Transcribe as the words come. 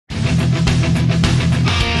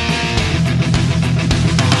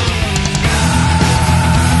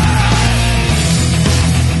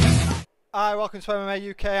welcome to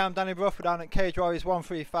MMA UK. I'm Danny Bruff. We're down at Cage Warriors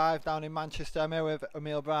 135 down in Manchester. I'm here with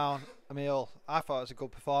Omiel Brown. Omiel, I thought it was a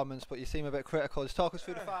good performance, but you seem a bit critical. Just talk us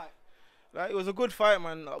through the fight. Like, it was a good fight,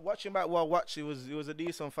 man. Watching back what I watched, it was a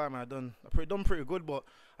decent fight, man. I done pretty good, but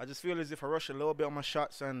I just feel as if I rushed a little bit on my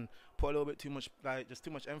shots and put a little bit too much, just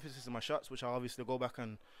too much emphasis in my shots, which I'll obviously go back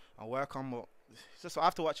and work on. But it's just I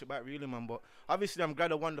have to watch it back, really, man. But obviously, I'm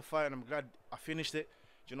glad I won the fight and I'm glad I finished it.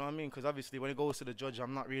 Do you know what I mean? Because obviously, when it goes to the judge,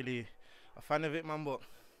 I'm not really a fan of it, man. But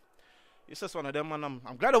it's just one of them, man.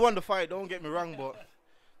 I'm glad I won the fight. Don't get me wrong, but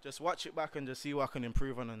just watch it back and just see what I can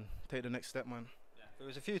improve on and take the next step, man. There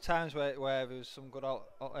was a few times where there was some good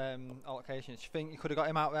altercations. Do you think you could have got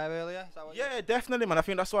him out there earlier? Is that what definitely, man. I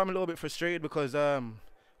think that's why I'm a little bit frustrated because,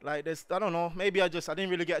 like, there's, I don't know, maybe I didn't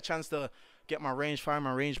really get a chance to get my range, find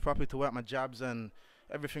my range properly to work my jabs and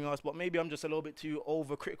everything else. But maybe I'm just a little bit too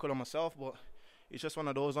overcritical on myself. But it's just one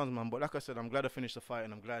of those ones, man. But like I said, I'm glad I finished the fight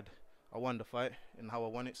and I'm glad I won the fight and how I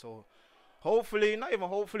won it. So hopefully, not even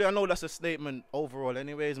hopefully, I know that's a statement overall,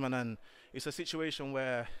 anyways, man. And it's a situation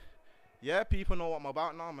where, yeah, people know what I'm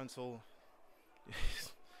about now, man, so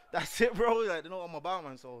that's it, bro. Like, they know what I'm about,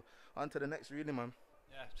 man, so on to the next, really, man.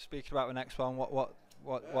 Yeah, speaking about the next one,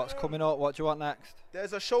 what's coming up? What do you want next?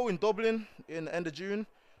 There's a show in Dublin in the end of June,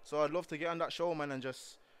 so I'd love to get on that show, man, and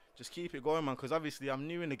just keep it going, man, because obviously I'm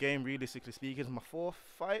new in the game, realistically speaking. It's my 4th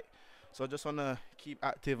fight, so I just want to keep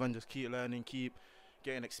active and just keep learning, keep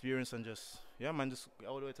getting experience, and just, yeah, man, just get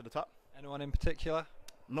all the way to the top. Anyone in particular?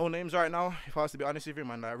 No names right now, if I was to be honest with you,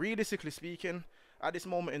 man. Like, realistically speaking, at this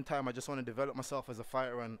moment in time, I just want to develop myself as a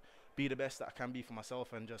fighter and be the best that I can be for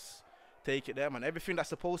myself and just take it there, man. Everything that's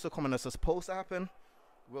supposed to come and that's supposed to happen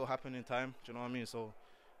will happen in time. Do you know what I mean? So,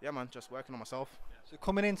 yeah, man, just working on myself. So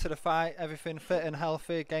coming into the fight, everything fit and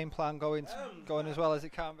healthy, game plan going as well as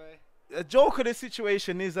it can be? The joke of this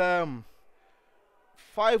situation is I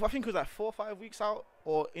think it was like 4 or 5 weeks out,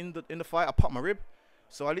 or in the fight, I popped my rib.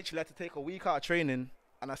 So I literally had to take a week out of training,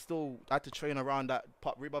 and I still had to train around that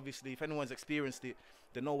pop rib. Obviously, if anyone's experienced it,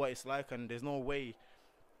 they know what it's like, and there's no way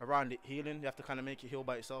around it healing. You have to kind of make it heal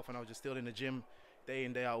by itself, and I was just still in the gym day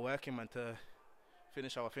in, day out working, man, to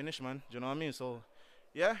finish how I finished, man. Do you know what I mean? So,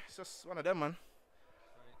 yeah, it's just one of them, man.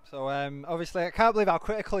 So, obviously, I can't believe how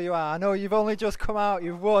critical you are. I know you've only just come out,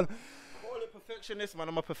 you've won. I call it perfectionist, man.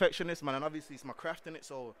 I'm a perfectionist, man, and obviously it's my craft in it,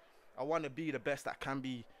 so I want to be the best that can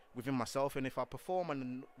be within myself, and if I perform,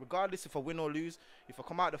 and regardless if I win or lose, if I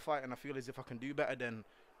come out of the fight and I feel as if I can do better, then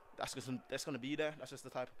that's going to be there. That's just the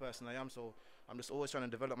type of person I am. So I'm just always trying to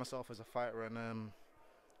develop myself as a fighter, and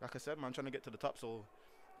like I said, man, I'm trying to get to the top, so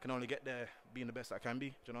I can only get there being the best I can be.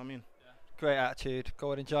 Do you know what I mean? Yeah. Great attitude.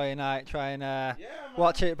 Go and enjoy your night. Try and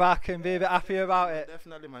watch it back and be a bit happy about it.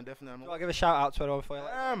 Definitely, man, definitely. I'll give a shout out to everyone for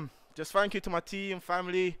you. Just thank you to my team,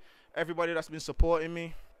 family, everybody that's been supporting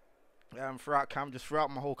me throughout camp, just throughout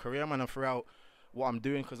my whole career, man, and throughout what I'm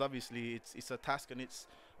doing, because obviously it's a task and it's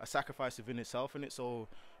a sacrifice within itself, in it. So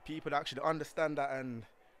people that actually understand that and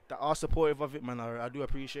that are supportive of it, man, I do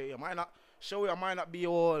appreciate it. I might not show it, I might not be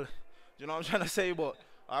all, you know what I'm trying to say, but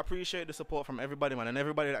I appreciate the support from everybody, man, and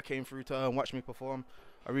everybody that came through to watch me perform.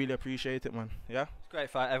 I really appreciate it, man. Yeah, it's a great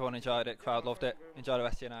fight. Everyone enjoyed it. Crowd loved it. Enjoy the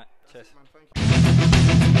rest of your night. Cheers. Man,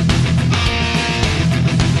 thank you.